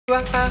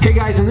Hey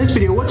guys, in this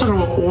video we're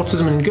talking about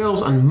autism in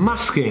girls and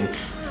masking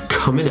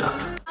coming up.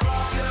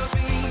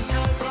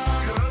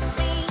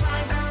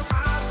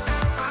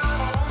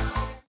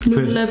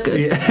 Love good.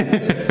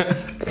 Yeah.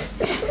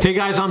 Hey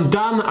guys, I'm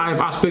Dan. I have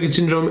Aspergers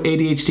syndrome,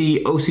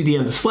 ADHD, OCD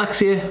and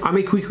dyslexia. I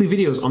make weekly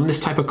videos on this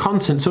type of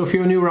content, so if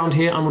you're new around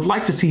here and would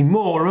like to see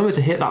more, remember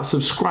to hit that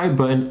subscribe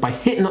button by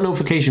hitting that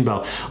notification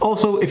bell.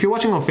 Also, if you're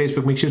watching on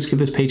Facebook, make sure to give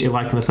this page a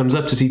like and a thumbs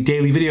up to see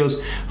daily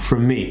videos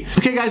from me.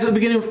 Okay guys, at the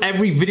beginning of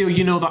every video,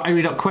 you know that I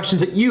read out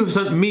questions that you have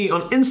sent me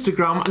on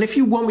Instagram, and if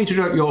you want me to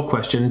read out your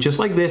question just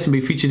like this and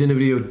be featured in a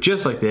video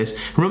just like this,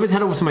 remember to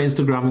head over to my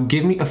Instagram and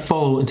give me a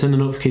follow and turn the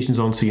notifications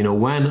on so you know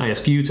when I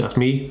ask you to ask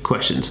me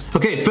questions.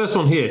 Okay, first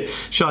one here.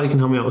 Charlie can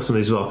help me out with some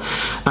as well.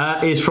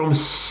 Is from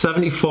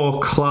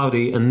 74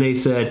 Cloudy, and they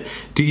said,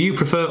 do you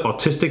prefer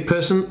autistic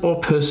person or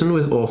person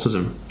with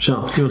autism?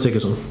 Charlie, you want to take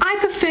this one? I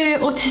prefer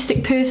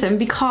autistic person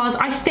because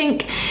I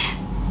think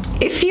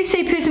if you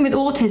say person with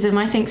autism,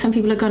 I think some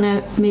people are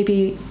gonna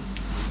maybe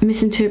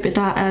misinterpret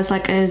that as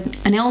like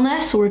an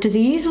illness or a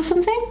disease or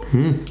something.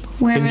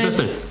 Whereas,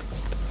 interesting.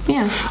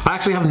 Yeah. I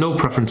actually have no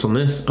preference on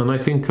this, and I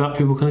think that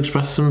people can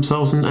express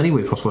themselves in any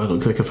way possible. I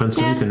don't take offence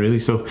to anything really.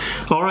 So,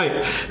 all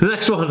right, the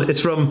next one is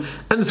from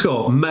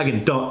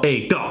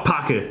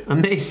 _Megan.A.Packer,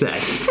 and they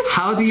said,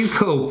 how do you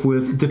cope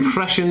with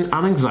depression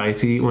and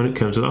anxiety when it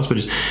comes to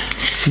Asperger's?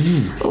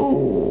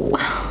 Oh,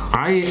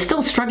 I'm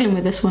still struggling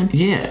with this one.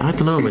 Yeah, I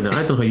don't know. I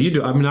don't know how you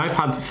do. I mean, I've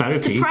had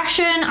therapy.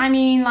 Depression. I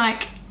mean,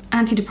 like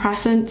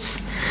antidepressants.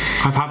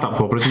 I've had that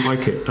before, but I didn't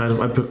like it.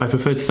 I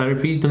preferred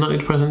therapy than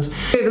antidepressants.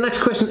 Okay, the next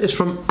question is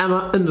from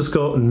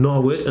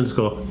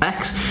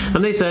Emma_Norwood_X,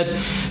 and they said,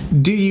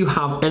 do you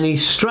have any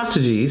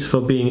strategies for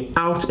being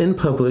out in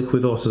public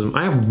with autism?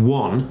 I have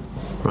one,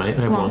 right?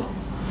 I have one.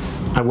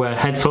 I wear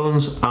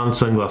headphones and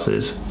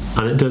sunglasses,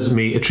 and it does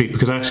me a treat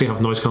because I actually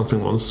have noise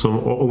cancelling ones, so I'm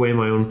away in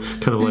my own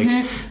kind of like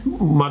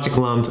magic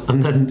land,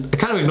 and then I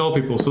kind of ignore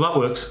people, so that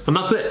works, and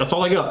that's it. That's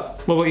all I got.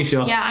 What about you,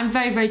 Charlotte? Yeah, I'm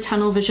very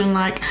tunnel vision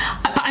like,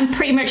 but I'm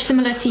pretty much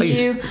similar to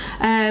you.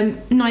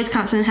 Noise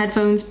cancelling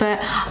headphones, but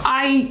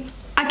I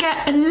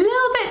get a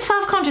little bit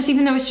self-conscious,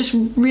 even though it's just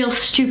real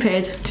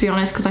stupid, to be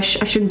honest, because I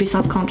shouldn't be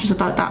self-conscious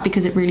about that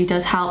because it really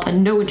does help,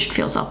 and no one should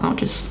feel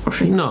self-conscious.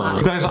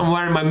 No. Guys, I'm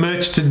wearing my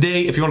merch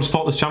today. If you want to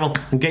support this channel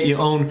and get your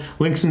own,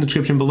 links in the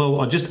description below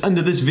or just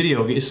under this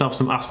video, get yourself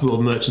some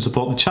AspieWorld merch and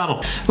support the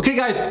channel. Okay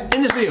guys,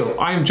 in this video,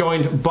 I am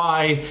joined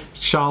by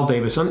Charles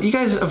Davis, and you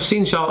guys have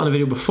seen Charles in a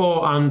video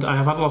before, and I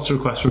have had lots of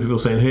requests from people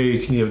saying, hey,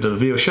 can you have done a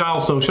video,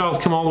 Charles? So Charles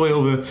come all the way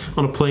over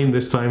on a plane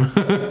this time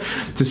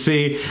to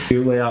see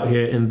you lay out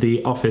here in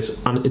the office,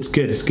 and it's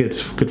good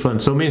fun.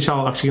 So me and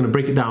Charlotte are actually going to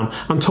break it down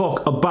and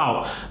talk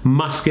about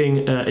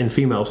masking in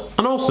females,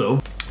 and also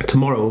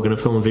tomorrow we're going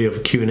to film a video for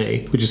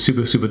Q&A, which is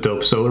super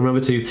dope. So remember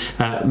to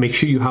make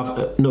sure you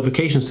have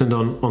notifications turned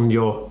on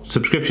your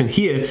subscription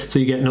here so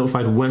you get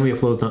notified when we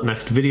upload that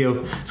next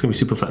video. It's going to be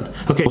super fun.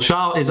 Okay, well,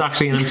 Charlotte is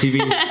actually an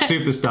MTV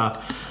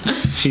superstar.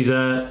 She's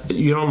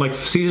you're on like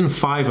season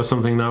 5 or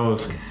something now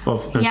of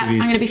MTV's. Yeah, I'm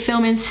going to be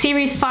filming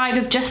series 5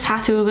 of Just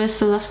Tattoo of Us,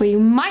 so that's where you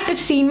might have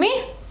seen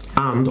me.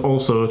 And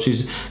also,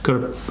 she's got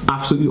an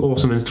absolutely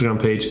awesome Instagram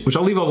page, which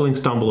I'll leave all the links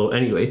down below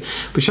anyway.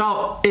 But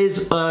Charlotte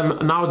is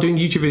now doing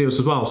YouTube videos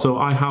as well, so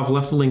I have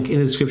left a link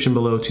in the description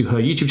below to her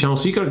YouTube channel,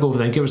 so you gotta go over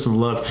there and give her some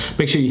love.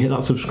 Make sure you hit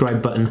that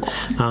subscribe button,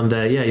 and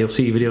yeah, you'll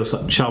see videos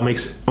that Charlotte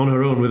makes on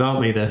her own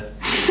without me there.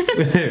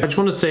 I just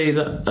want to say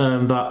that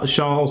that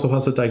Charlotte also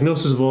has a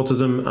diagnosis of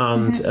autism,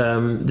 and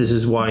this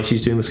is why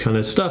she's doing this kind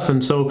of stuff.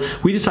 And so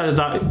we decided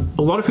that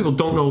a lot of people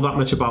don't know that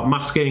much about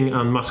masking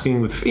and masking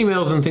with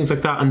females and things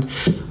like that, and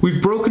we've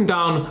broken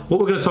down what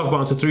we're going to talk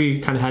about into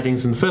 3 kind of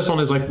headings. And the first one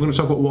is like, we're going to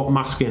talk about what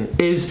masking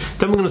is,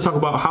 then we're going to talk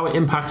about how it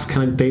impacts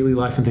kind of daily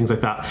life and things like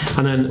that,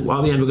 and then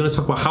at the end we're going to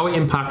talk about how it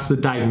impacts the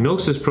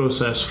diagnosis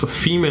process for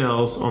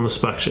females on the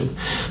spectrum.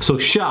 So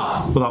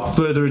Charlotte, without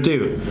further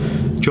ado, do you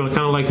want to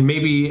kind of like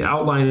maybe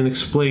outline and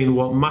explain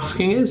what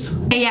masking is?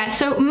 Yeah,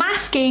 so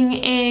masking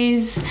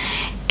is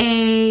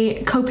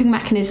a coping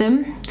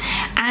mechanism,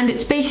 and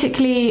it's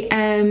basically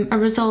a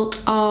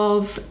result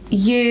of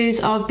years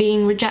of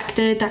being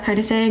rejected, that kind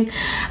of thing,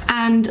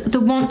 and the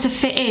want to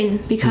fit in,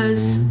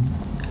 because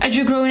as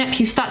you're growing up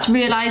you start to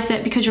realise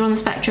that because you're on the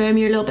spectrum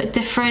you're a little bit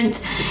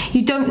different.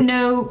 You don't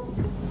know,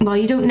 well,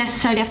 you don't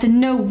necessarily have to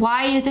know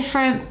why you're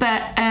different,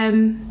 but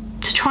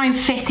to try and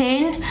fit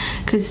in,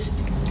 because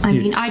I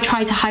mean, I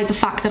try to hide the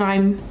fact that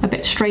I'm a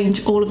bit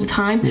strange all of the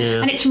time,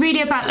 and it's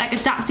really about like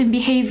adapting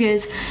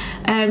behaviours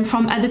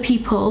from other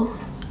people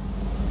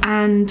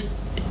and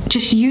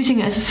just using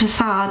it as a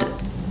facade,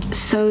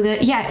 so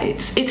that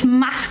it's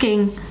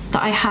masking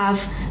that I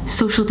have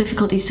social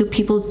difficulties so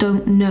people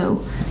don't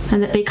know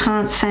and that they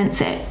can't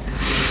sense it.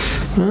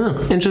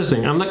 Oh,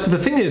 interesting. And like the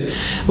thing is,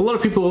 a lot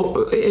of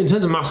people, in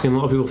terms of masking, a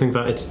lot of people think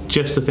that it's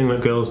just a thing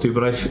that girls do,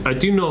 but I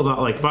do know that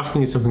like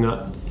masking is something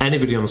that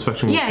anybody on the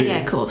spectrum will do. Yeah,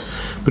 of course.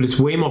 But it's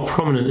way more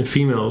prominent in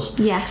females.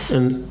 Yes.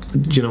 And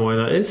do you know why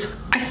that is?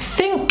 I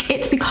think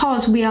it's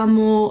because we are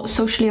more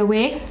socially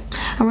aware,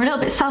 and we're a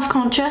little bit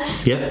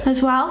self-conscious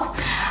as well.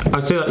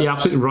 I'd say that you're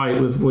absolutely right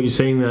with what you're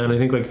saying there, and I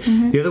think like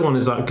the other one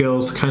is that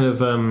girls kind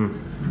of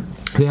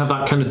they have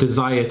that kind of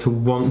desire to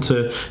want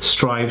to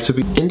strive to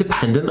be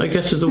independent, I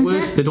guess is the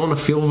word. They don't want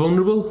to feel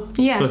vulnerable.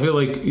 So I feel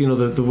like, you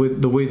know, the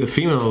way the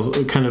females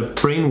kind of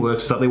brain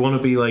works is that they want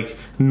to be like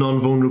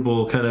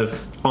non-vulnerable kind of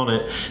on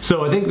it.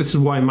 So I think this is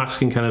why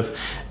masking kind of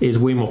is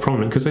way more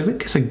prominent, because I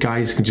think like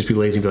guys can just be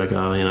lazy and be like,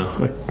 oh, you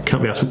know, I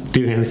can't be asked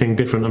doing anything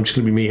different, I'm just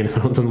going to be me, and if I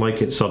don't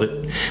like it, sod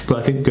it. But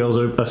I think girls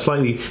are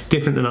slightly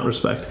different in that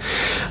respect.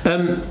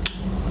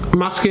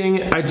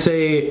 Masking, I'd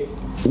say,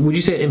 would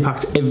you say it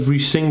impacts every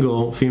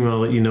single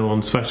female that you know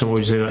on the spectrum, or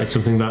would you say that it's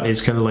something that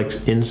is kind of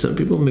like in some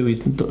people, maybe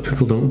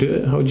people don't do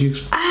it? How would you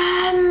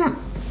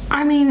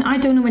I mean, I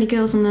don't know many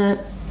girls on the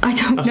I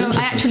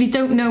actually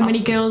don't know many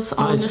girls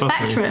on the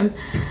spectrum,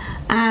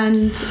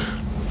 and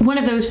one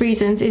of those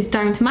reasons is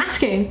down to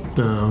masking.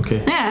 Oh,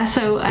 okay. Yeah,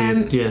 so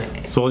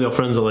so all your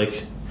friends are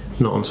like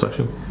not on the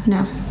spectrum?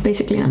 No,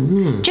 basically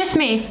not. Just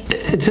me.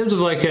 In terms of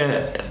like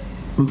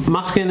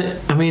masking,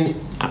 I mean,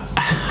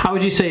 how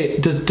would you say,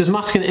 does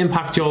masking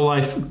impact your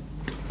life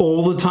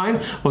all the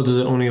time, or does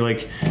it only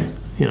like,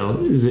 you know,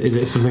 is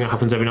it something that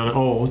happens every now and then,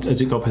 or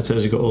as it got better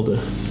as you got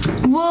older?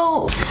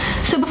 Well,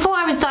 so before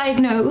I was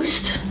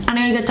diagnosed, and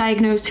I only got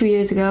diagnosed 2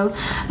 years ago,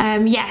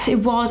 yes, it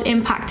was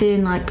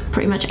impacting like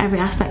pretty much every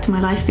aspect of my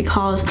life,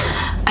 because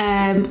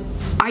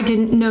I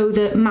didn't know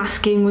that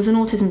masking was an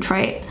autism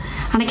trait,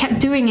 and I kept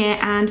doing it,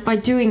 and by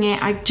doing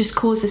it I just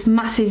caused this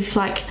massive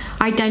like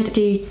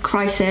identity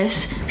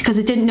crisis because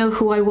I didn't know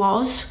who I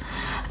was.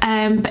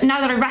 But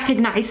now that I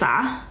recognise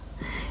that,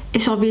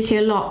 it's obviously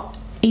a lot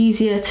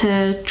easier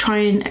to try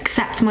and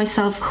accept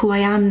myself, who I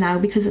am now,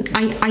 because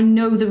I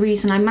know the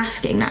reason I'm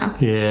masking now.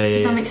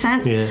 Does that make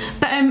sense?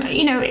 But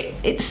you know,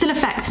 it still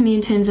affects me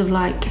in terms of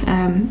like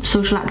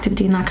social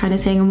activity and that kind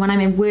of thing, and when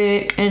I'm in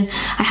work and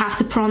I have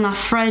to put on that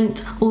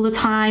front all the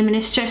time, and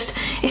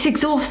it's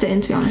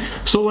exhausting, to be honest.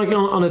 So like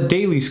on a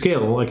daily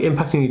scale, like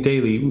impacting you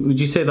daily, would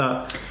you say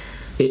that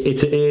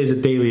it is a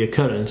daily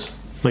occurrence?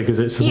 Like, is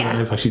it something that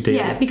impacts you daily?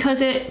 Yeah, because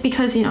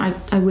you know,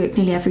 I work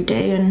nearly every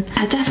day, and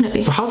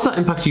definitely. So how does that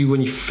impact you when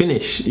you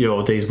finish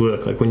your day's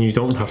work, like when you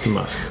don't have to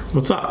mask?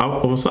 What's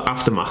that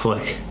aftermath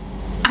like?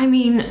 I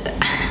mean,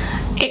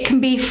 it can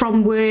be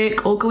from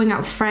work or going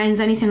out with friends,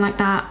 anything like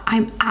that.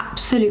 I'm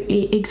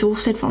absolutely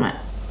exhausted from it.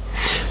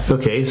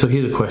 Okay, so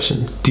here's a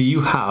question. Do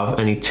you have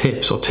any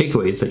tips or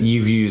takeaways that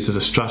you've used as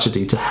a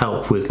strategy to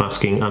help with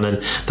masking, and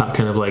then that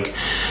kind of like,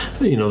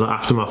 you know, the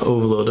aftermath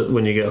overload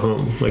when you get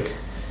home? Like,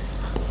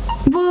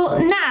 well,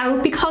 now,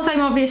 because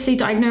I'm obviously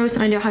diagnosed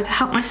and I know how to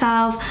help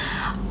myself,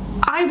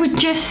 I would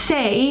just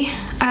say,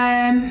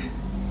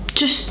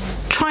 just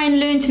try and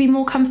learn to be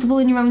more comfortable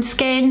in your own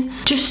skin.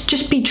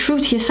 Just be true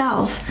to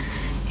yourself,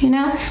 you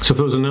know? So if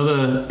there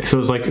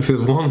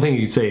was one thing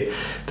you'd say,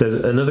 there's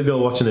another girl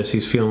watching this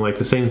who's feeling like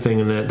the same thing,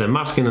 and they're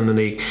masking, and then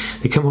they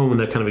come home and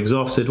they're kind of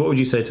exhausted, what would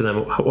you say to them?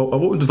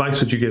 What advice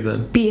would you give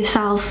them? Be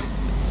yourself.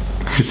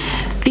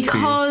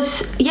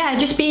 Because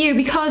just be you,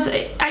 because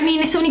I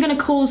mean, it's only going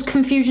to cause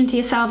confusion to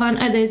yourself and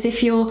others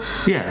if you're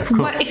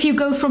if you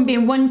go from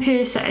being one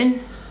person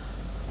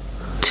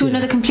to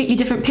another completely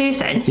different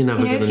person. You're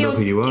never going to know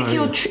who you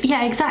are.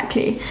 Yeah,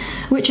 exactly,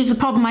 which is the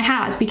problem I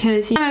had,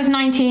 because when I was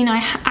 19 I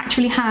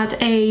actually had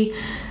a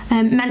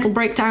mental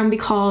breakdown,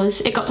 because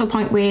it got to a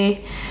point where,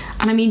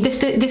 and I mean,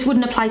 this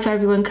wouldn't apply to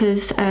everyone,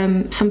 because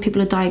some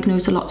people are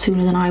diagnosed a lot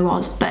sooner than I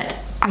was, but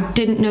I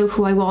didn't know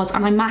who I was,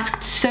 and I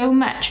masked so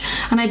much,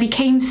 and I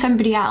became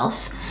somebody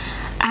else,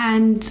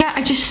 and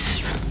I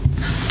just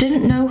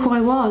didn't know who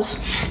I was.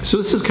 So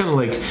this is kind of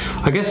like,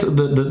 I guess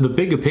the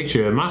bigger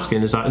picture of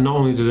masking is that not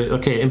only does it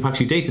it impacts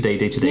you day to day,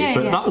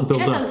 but that will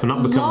build up and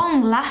that become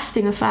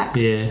long-lasting effect.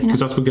 Because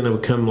that's going to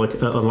become like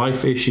a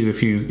life issue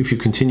if you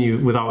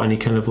continue without any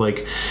kind of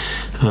like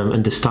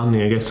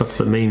understanding. I guess that's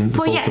the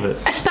bulk of it.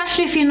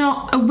 Especially if you're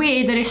not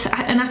aware that it's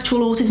an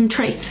actual autism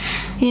trait.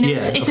 You know,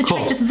 it's a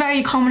trait that's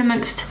very common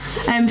amongst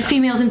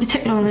females in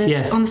particular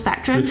on the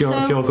spectrum. But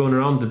if you're going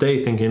around the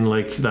day thinking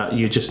like that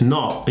you're just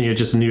not, and you're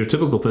just a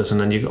neurotypical person,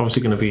 then you're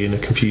obviously going to be in a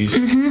confused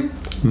mess.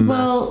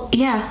 Well,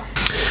 yeah.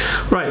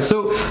 Right,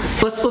 so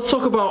let's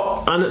talk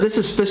about, and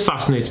this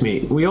fascinates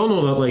me. We all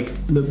know that like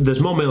there's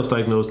more males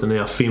diagnosed than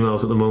there are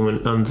females at the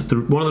moment,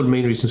 and one of the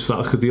main reasons for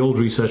that is because the old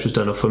research was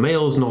done for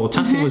males, and all the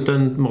testing was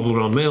done modelled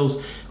around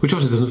males, which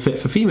obviously doesn't fit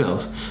for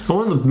females. And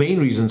one of the main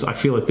reasons I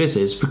feel like this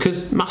is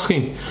because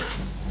masking,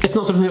 it's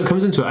not something that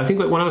comes into it. I think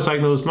like when I was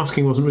diagnosed,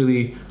 masking wasn't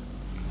really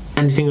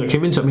anything that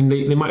came into it. I mean,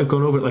 they might have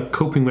gone over it, like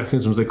coping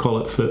mechanisms, they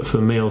call it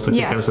for males. Like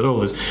they kind of said, oh,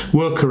 there's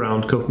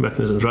workaround coping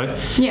mechanisms, right?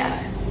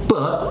 Yeah.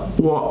 But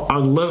what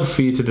I'd love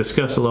for you to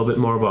discuss a little bit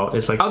more about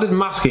is like, how did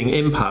masking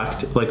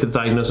impact like the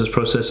diagnosis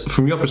process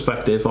from your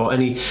perspective, or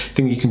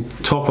anything you can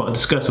talk about and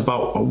discuss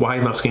about why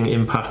masking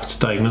impacts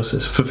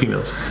diagnosis for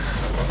females?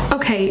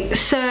 Okay,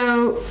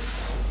 so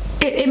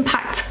it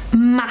impacts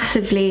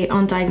massively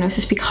on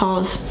diagnosis,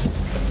 because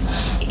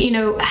you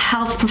know,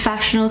 health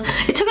professionals.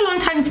 It took a long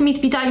time for me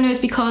to be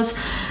diagnosed because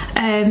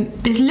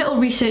there's little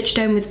research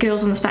done with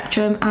girls on the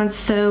spectrum, and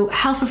so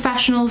health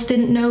professionals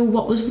didn't know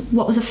what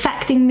was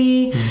affecting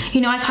me.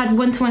 You know, I've had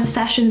one-to-one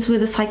sessions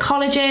with a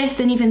psychologist,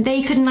 and even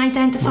they couldn't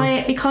identify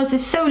it because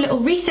there's so little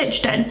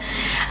research done.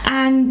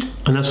 And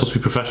they're supposed to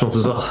be professionals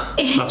as well.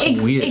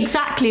 That's weird.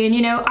 Exactly. And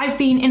you know, I've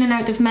been in and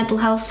out of mental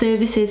health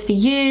services for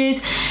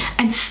years,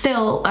 and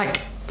still,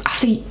 like,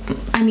 after,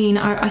 I mean,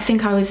 I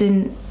think I was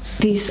in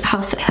these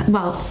health,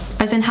 well,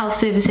 I was in health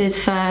services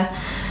for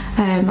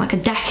like a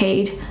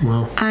decade.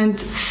 Wow. And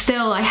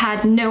still I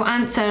had no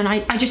answer, and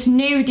I just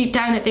knew deep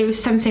down that there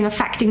was something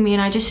affecting me,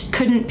 and I just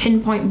couldn't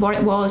pinpoint what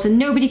it was, and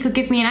nobody could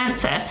give me an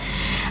answer.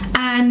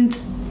 And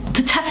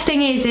the tough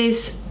thing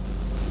is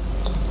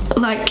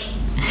like,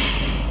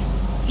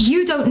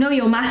 you don't know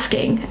you're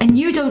masking, and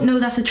you don't know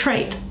that's a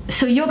trait,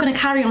 so you're going to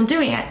carry on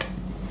doing it,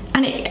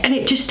 and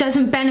it just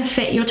doesn't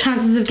benefit your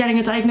chances of getting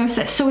a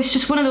diagnosis. So it's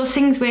just one of those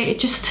things where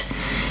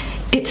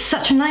it's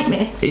such a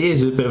nightmare. It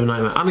is a bit of a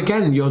nightmare. And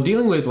again, you're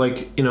dealing with,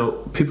 like, you know,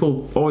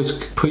 people always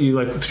put you,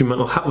 like, through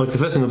mental health. Like, the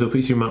first thing they'll do is put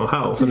you through mental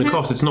health. And of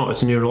course it's not.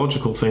 It's a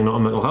neurological thing, not a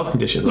mental health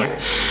condition, right?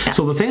 Yeah.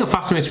 So the thing that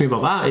fascinates me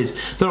about that is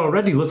they're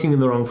already looking in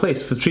the wrong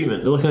place for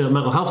treatment. They're looking at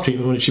mental health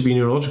treatment when it should be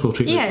neurological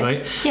treatment,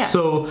 right? Yeah.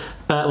 So,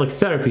 like,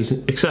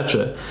 therapies,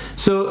 etc.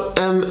 So,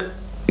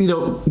 you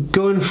know,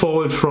 going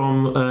forward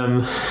from,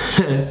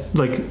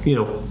 like, you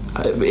know,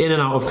 in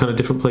and out of kind of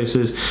different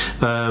places,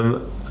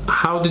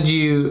 how did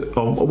you,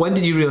 or when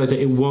did you realize that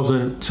it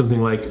wasn't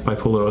something like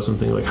bipolar or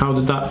something? Like, how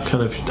did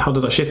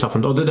that shift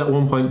happen? Or did at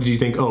one point did you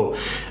think, oh,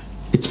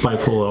 it's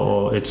bipolar,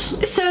 or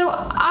it's... So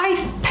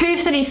I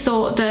personally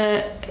thought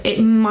that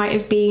it might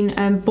have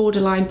been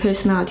borderline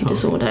personality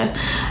disorder.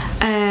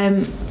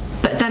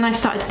 But then I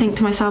started to think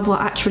to myself, well,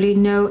 actually,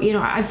 no. You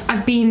know,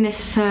 I've been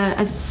this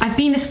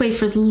way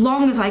for as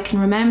long as I can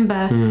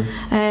remember,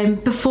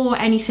 before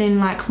anything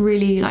like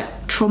really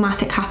like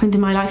traumatic happened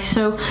in my life.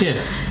 So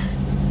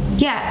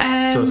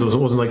yeah. So it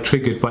wasn't like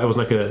triggered, but it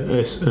wasn't like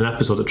an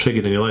episode that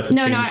triggered in your life that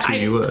changed who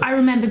you were. I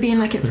remember being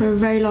like it for a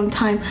very long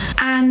time,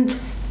 and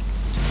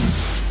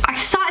I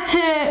started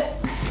to.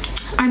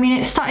 I mean,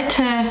 it started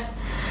to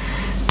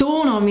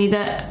dawn on me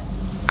that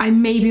I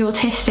may be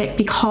autistic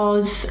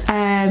because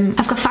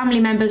I've got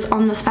family members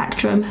on the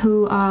spectrum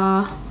who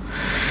are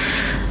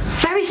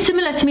very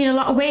similar to me in a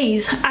lot of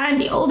ways,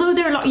 and although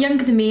they're a lot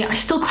younger than me, I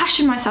still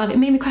question myself. It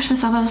made me question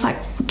myself. I was like,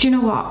 do you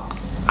know what?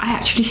 I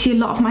actually see a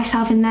lot of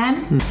myself in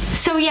them.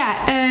 So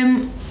yeah,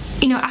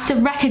 you know, after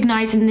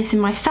recognizing this in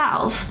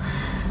myself,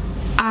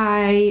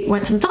 I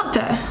went to the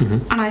doctor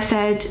and I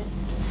said,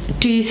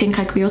 do you think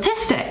I could be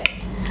autistic?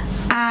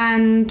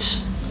 And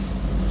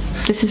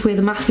this is where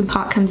the masking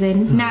part comes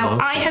in. Now,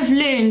 I have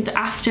learned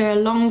after a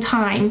long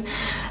time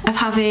of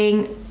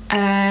having,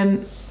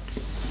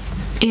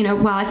 you know,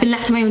 well, I've been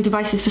left to my own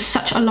devices for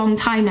such a long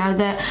time now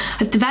that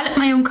I've developed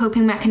my own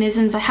coping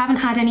mechanisms. I haven't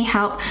had any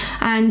help,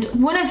 and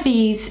one of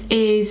these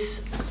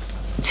is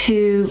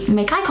to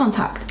make eye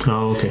contact.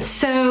 Oh, okay.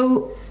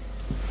 So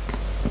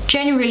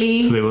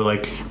generally, they were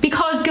like,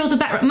 because girls are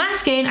better at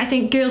masking, I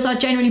think girls are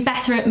generally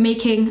better at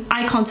making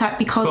eye contact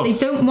because they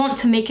don't want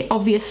to make it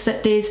obvious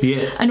that there's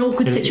an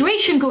awkward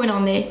situation going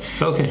on there.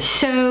 Okay.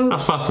 So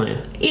that's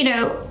fascinating. You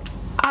know,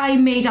 I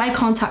made eye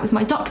contact with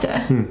my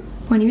doctor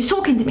when he was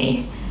talking to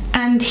me,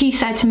 and he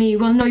said to me,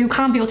 well, no, you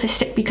can't be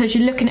autistic because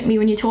you're looking at me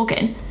when you're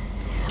talking.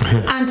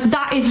 And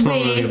that is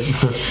really...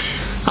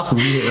 That's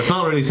weird. That's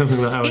not really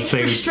something that I would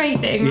say... It's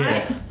frustrating,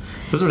 right?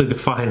 It doesn't really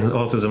define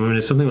autism. I mean,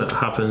 it's something that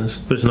happens,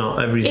 but it's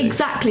not everything.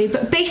 Exactly,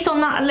 but based on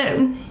that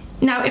alone,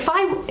 now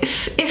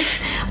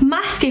if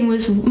masking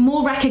was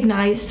more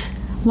recognised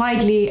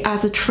widely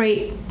as a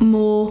trait,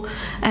 more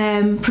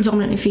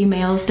predominantly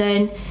females,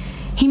 then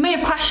he may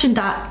have questioned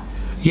that.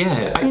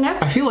 Yeah,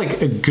 I feel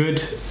like a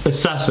good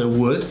assessor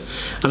would,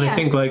 and I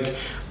think like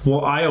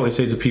what I always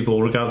say to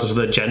people, regardless of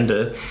their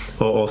gender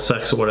or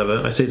sex or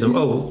whatever, I say to them,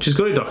 oh, just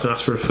go to your doctor and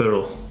ask for a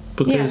referral.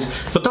 Because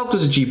if a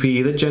doctor's a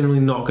GP, they're generally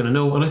not going to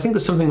know. And I think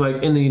there's something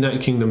like in the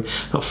United Kingdom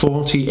that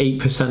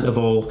 48% of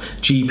all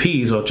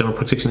GPs or general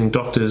practicing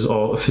doctors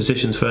or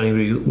physicians, for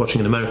anybody watching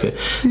in America,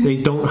 they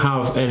don't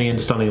have any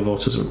understanding of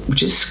autism,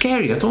 which is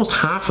scary. That's almost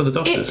half of the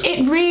doctors.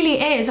 It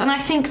really is. And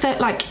I think that,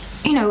 like,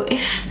 you know,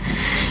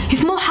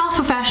 if more health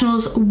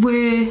professionals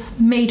were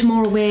made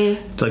more aware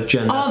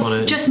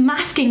of just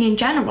masking in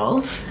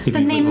general,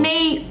 then they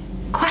may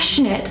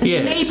question it, and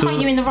they may point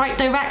you in the right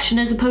direction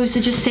as opposed to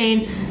just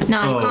saying,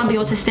 no, you can't be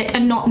autistic,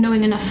 and not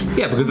knowing enough.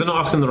 Yeah, because they're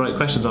not asking the right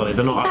questions, are they?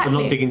 They're not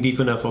they're not digging deep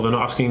enough, or they're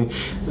not asking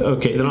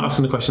they're not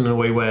asking the question in a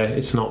way where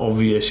it's not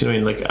obvious, you know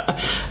what I mean?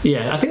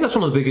 Like I think that's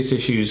one of the biggest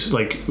issues,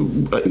 like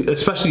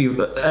especially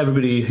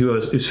everybody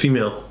who's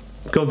female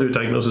going through a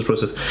diagnosis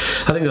process.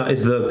 I think that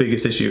is the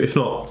biggest issue, if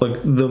not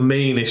like the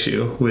main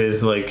issue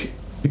with like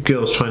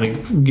girls trying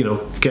to, you know,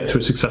 get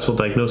through a successful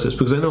diagnosis,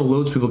 because I know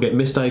loads of people get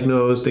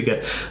misdiagnosed, they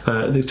get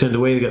they turned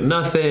away, they get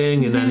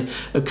nothing, and then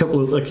a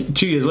couple of, like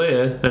 2 years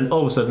later, and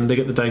all of a sudden they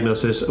get the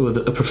diagnosis with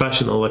a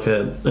professional, like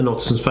an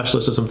autism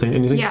specialist or something,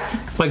 and you think,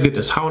 my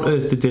goodness, how on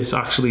earth did this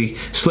actually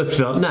slip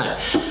through that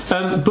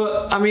net?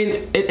 But I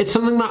mean, it's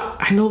something that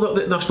I know that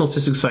the National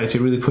Autistic Society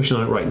are really pushing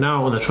on it right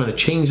now, and they're trying to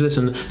change this,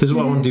 and this is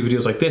why I want to do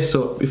videos like this,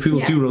 so if people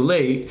do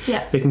relate,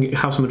 they can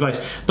have some advice.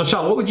 Now,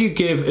 Charlotte, what would you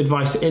give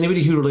advice to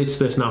anybody who relates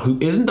to this now, who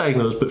isn't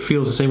diagnosed but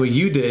feels the same way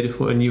you did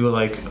when you were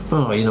like,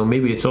 oh, you know,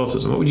 maybe it's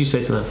autism? What would you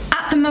say to them?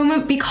 At the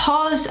moment,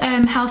 because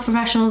health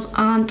professionals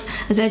aren't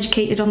as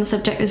educated on the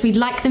subject as we'd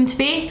like them to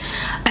be,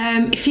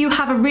 if you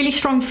have a really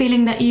strong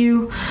feeling that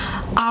you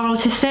are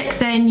autistic,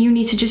 then you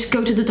need to just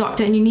go to the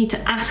doctor and you need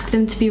to ask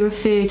them to be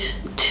referred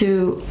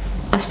to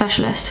a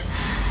specialist.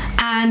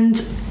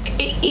 And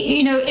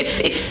you know,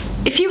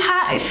 if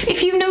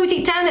you know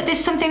deep down that there's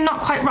something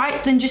not quite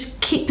right, then just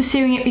keep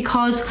pursuing it,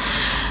 because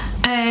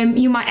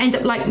you might end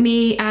up like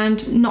me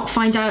and not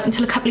find out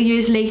until a couple of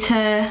years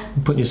later.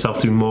 Putting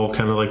yourself through more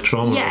kind of like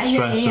trauma and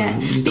stress.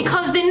 And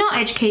because they're not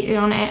educated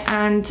on it,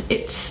 and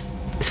it's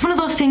one of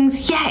those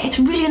things, it's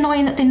really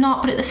annoying that they're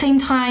not, but at the same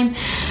time,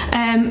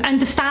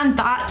 understand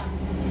that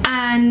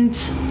and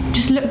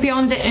just look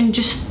beyond it and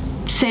just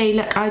say,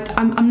 look,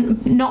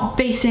 I'm not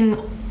basing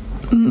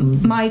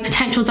my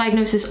potential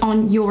diagnosis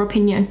on your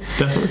opinion.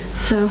 Definitely.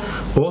 So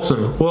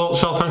awesome. Well,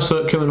 Charlotte, thanks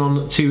for coming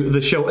on to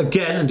the show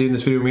again and doing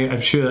this video with me.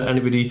 I'm sure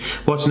anybody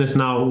watching this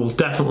now will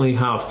definitely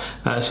have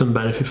some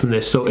benefit from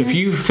this. So if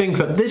you think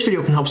that this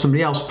video can help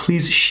somebody else,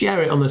 please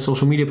share it on their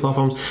social media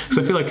platforms,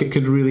 because I feel like it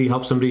could really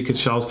help somebody, because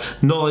Charlotte's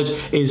knowledge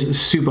is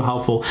super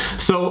helpful.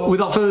 So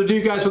without further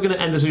ado, guys, we're going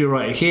to end this video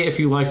right here. If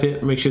you liked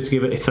it, make sure to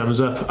give it a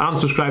thumbs up and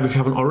subscribe if you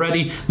haven't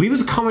already. Leave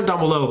us a comment down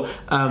below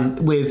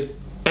with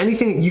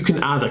anything you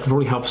can add that could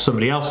probably help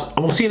somebody else. And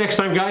we'll see you next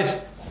time,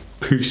 guys.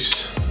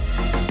 Peace.